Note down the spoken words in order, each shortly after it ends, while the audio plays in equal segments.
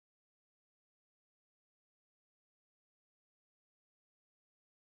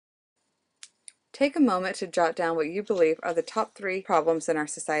Take a moment to jot down what you believe are the top 3 problems in our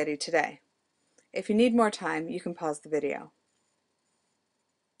society today. If you need more time, you can pause the video.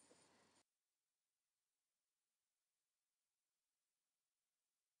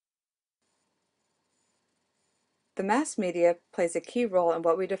 The mass media plays a key role in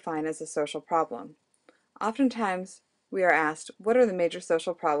what we define as a social problem. Oftentimes, we are asked, what are the major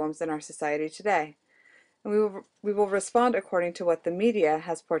social problems in our society today? And we will respond according to what the media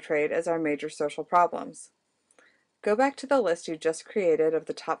has portrayed as our major social problems. Go back to the list you just created of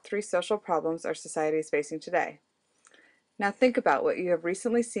the top 3 social problems our society is facing today. Now think about what you have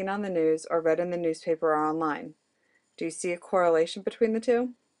recently seen on the news or read in the newspaper or online. Do you see a correlation between the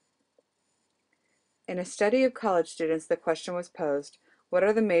two? In a study of college students, the question was posed, what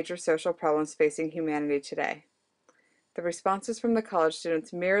are the major social problems facing humanity today? The responses from the college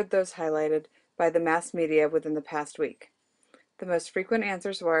students mirrored those highlighted by the mass media within the past week. The most frequent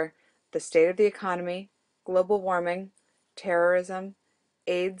answers were the state of the economy, global warming, terrorism,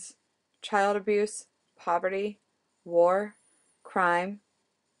 AIDS, child abuse, poverty, war, crime,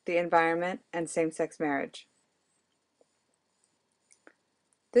 the environment, and same-sex marriage.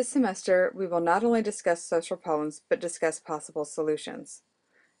 This semester, we will not only discuss social problems, but discuss possible solutions.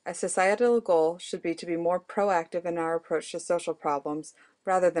 A societal goal should be to be more proactive in our approach to social problems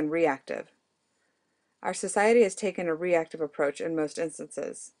rather than reactive. Our society has taken a reactive approach in most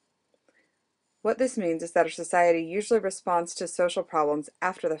instances. What this means is that our society usually responds to social problems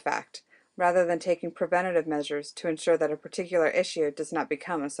after the fact, rather than taking preventative measures to ensure that a particular issue does not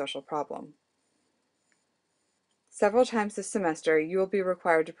become a social problem. Several times this semester, you will be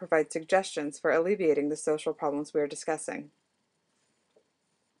required to provide suggestions for alleviating the social problems we are discussing.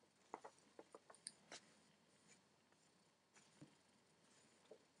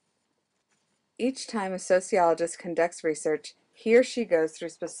 Each time a sociologist conducts research, he or she goes through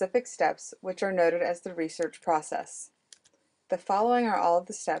specific steps which are noted as the research process. The following are all of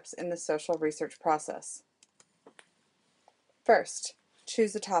the steps in the social research process. First,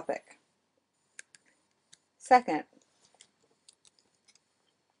 choose a topic. Second,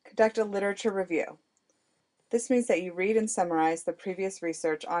 conduct a literature review. This means that you read and summarize the previous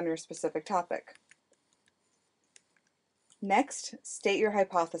research on your specific topic. Next, state your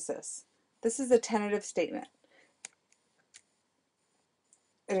hypothesis. This is a tentative statement.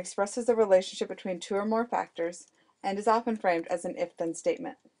 It expresses the relationship between 2 or more factors and is often framed as an if-then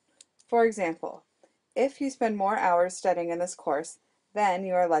statement. For example, if you spend more hours studying in this course, then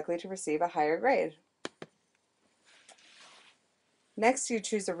you are likely to receive a higher grade. Next, you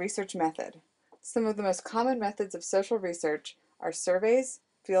choose a research method. Some of the most common methods of social research are surveys,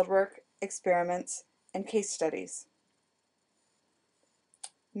 fieldwork, experiments, and case studies.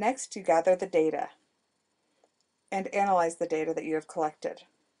 Next, you gather the data and analyze the data that you have collected.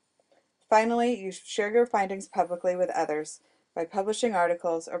 Finally, you share your findings publicly with others by publishing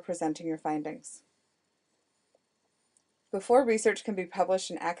articles or presenting your findings. Before research can be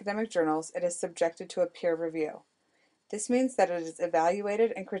published in academic journals, it is subjected to a peer review. This means that it is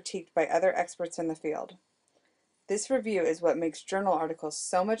evaluated and critiqued by other experts in the field. This review is what makes journal articles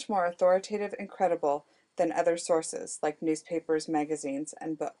so much more authoritative and credible than other sources like newspapers, magazines,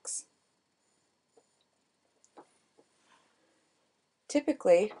 and books.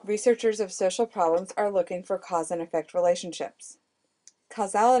 Typically, researchers of social problems are looking for cause and effect relationships.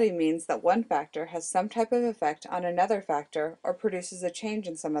 Causality means that one factor has some type of effect on another factor or produces a change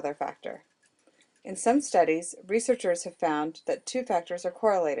in some other factor. In some studies, researchers have found that 2 factors are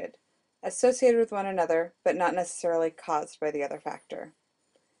correlated, associated with one another, but not necessarily caused by the other factor.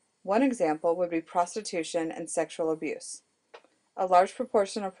 One example would be prostitution and sexual abuse. A large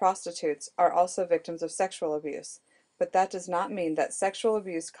proportion of prostitutes are also victims of sexual abuse, but that does not mean that sexual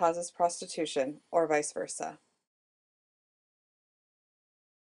abuse causes prostitution or vice versa.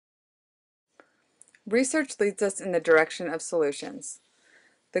 Research leads us in the direction of solutions.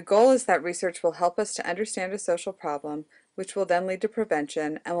 The goal is that research will help us to understand a social problem, which will then lead to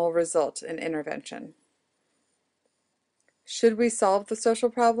prevention and will result in intervention. Should we solve the social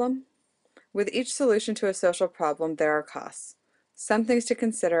problem? With each solution to a social problem, there are costs. Some things to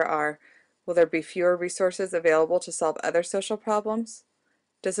consider are, will there be fewer resources available to solve other social problems?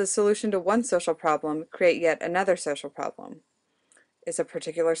 Does a solution to one social problem create yet another social problem? Is a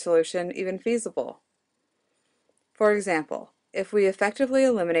particular solution even feasible? For example, if we effectively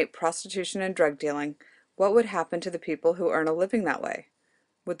eliminate prostitution and drug dealing, what would happen to the people who earn a living that way?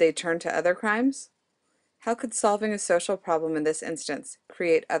 Would they turn to other crimes? How could solving a social problem in this instance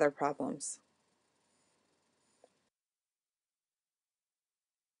create other problems?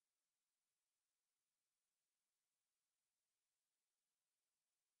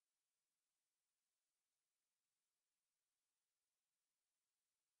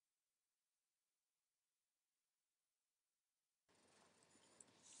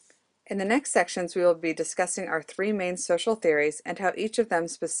 In the next sections, we will be discussing our three main social theories and how each of them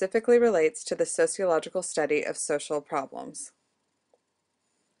specifically relates to the sociological study of social problems.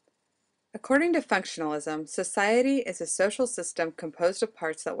 According to functionalism, society is a social system composed of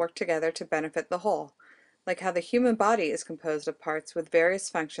parts that work together to benefit the whole, like how the human body is composed of parts with various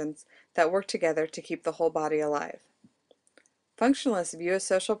functions that work together to keep the whole body alive. Functionalists view a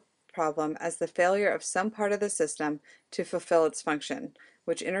social problem as the failure of some part of the system to fulfill its function,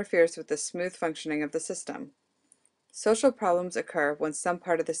 which interferes with the smooth functioning of the system. Social problems occur when some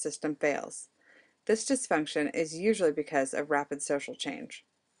part of the system fails. This dysfunction is usually because of rapid social change.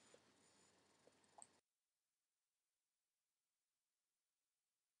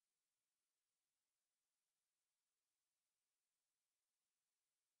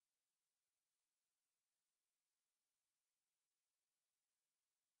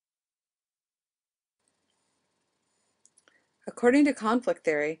 According to conflict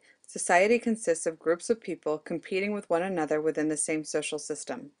theory, society consists of groups of people competing with one another within the same social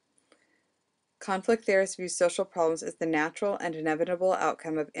system. Conflict theorists view social problems as the natural and inevitable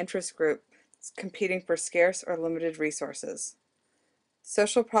outcome of interest groups competing for scarce or limited resources.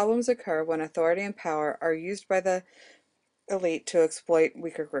 Social problems occur when authority and power are used by the elite to exploit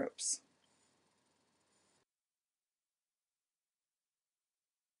weaker groups.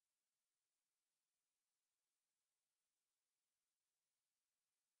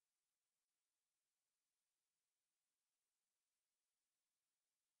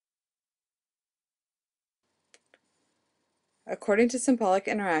 According to symbolic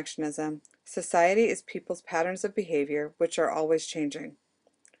interactionism, society is people's patterns of behavior which are always changing.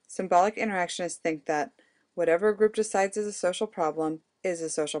 Symbolic interactionists think that whatever a group decides is a social problem is a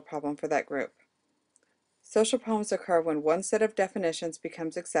social problem for that group. Social problems occur when one set of definitions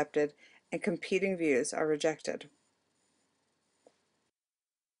becomes accepted and competing views are rejected.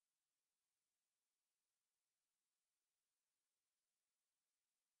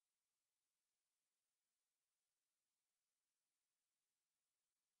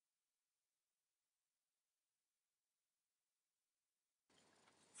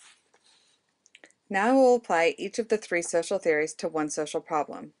 Now I will apply each of the three social theories to one social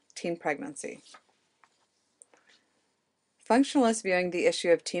problem, teen pregnancy. Functionalists viewing the issue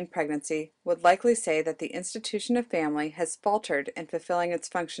of teen pregnancy would likely say that the institution of family has faltered in fulfilling its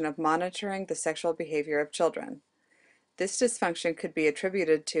function of monitoring the sexual behavior of children. This dysfunction could be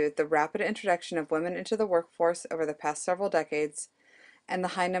attributed to the rapid introduction of women into the workforce over the past several decades and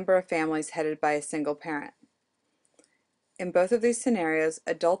the high number of families headed by a single parent. In both of these scenarios,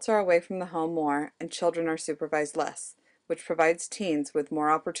 adults are away from the home more and children are supervised less, which provides teens with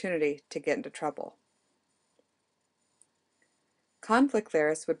more opportunity to get into trouble. Conflict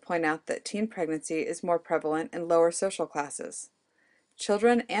theorists would point out that teen pregnancy is more prevalent in lower social classes.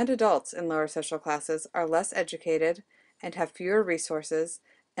 Children and adults in lower social classes are less educated and have fewer resources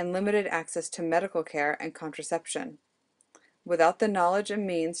and limited access to medical care and contraception. Without the knowledge and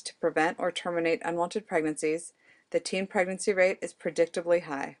means to prevent or terminate unwanted pregnancies, the teen pregnancy rate is predictably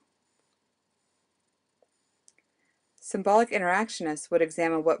high. Symbolic interactionists would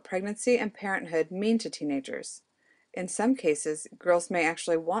examine what pregnancy and parenthood mean to teenagers. In some cases, girls may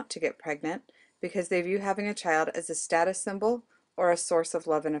actually want to get pregnant because they view having a child as a status symbol or a source of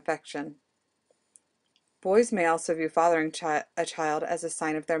love and affection. Boys may also view fathering a child as a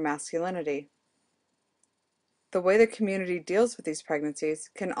sign of their masculinity. The way the community deals with these pregnancies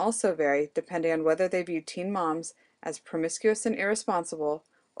can also vary depending on whether they view teen moms as promiscuous and irresponsible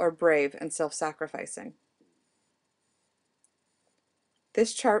or brave and self-sacrificing.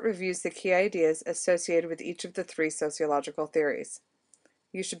 This chart reviews the key ideas associated with each of the three sociological theories.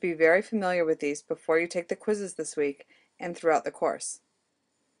 You should be very familiar with these before you take the quizzes this week and throughout the course.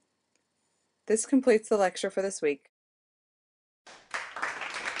 This completes the lecture for this week.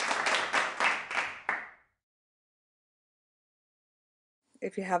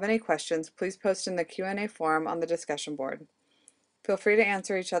 If you have any questions, please post in the Q&A forum on the discussion board. Feel free to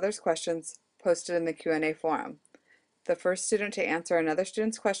answer each other's questions posted in the Q&A forum. The first student to answer another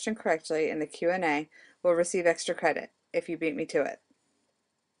student's question correctly in the Q&A will receive extra credit if you beat me to it.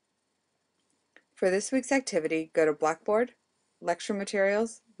 For this week's activity, go to Blackboard, Lecture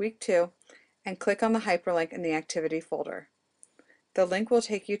Materials, Week 2, and click on the hyperlink in the Activity folder. The link will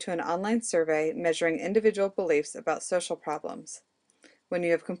take you to an online survey measuring individual beliefs about social problems. When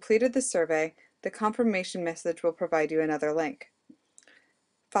you have completed the survey, the confirmation message will provide you another link.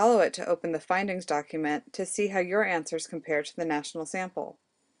 Follow it to open the findings document to see how your answers compare to the national sample.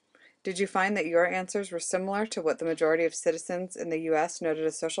 Did you find that your answers were similar to what the majority of citizens in the U.S. noted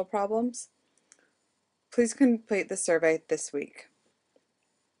as social problems? Please complete the survey this week.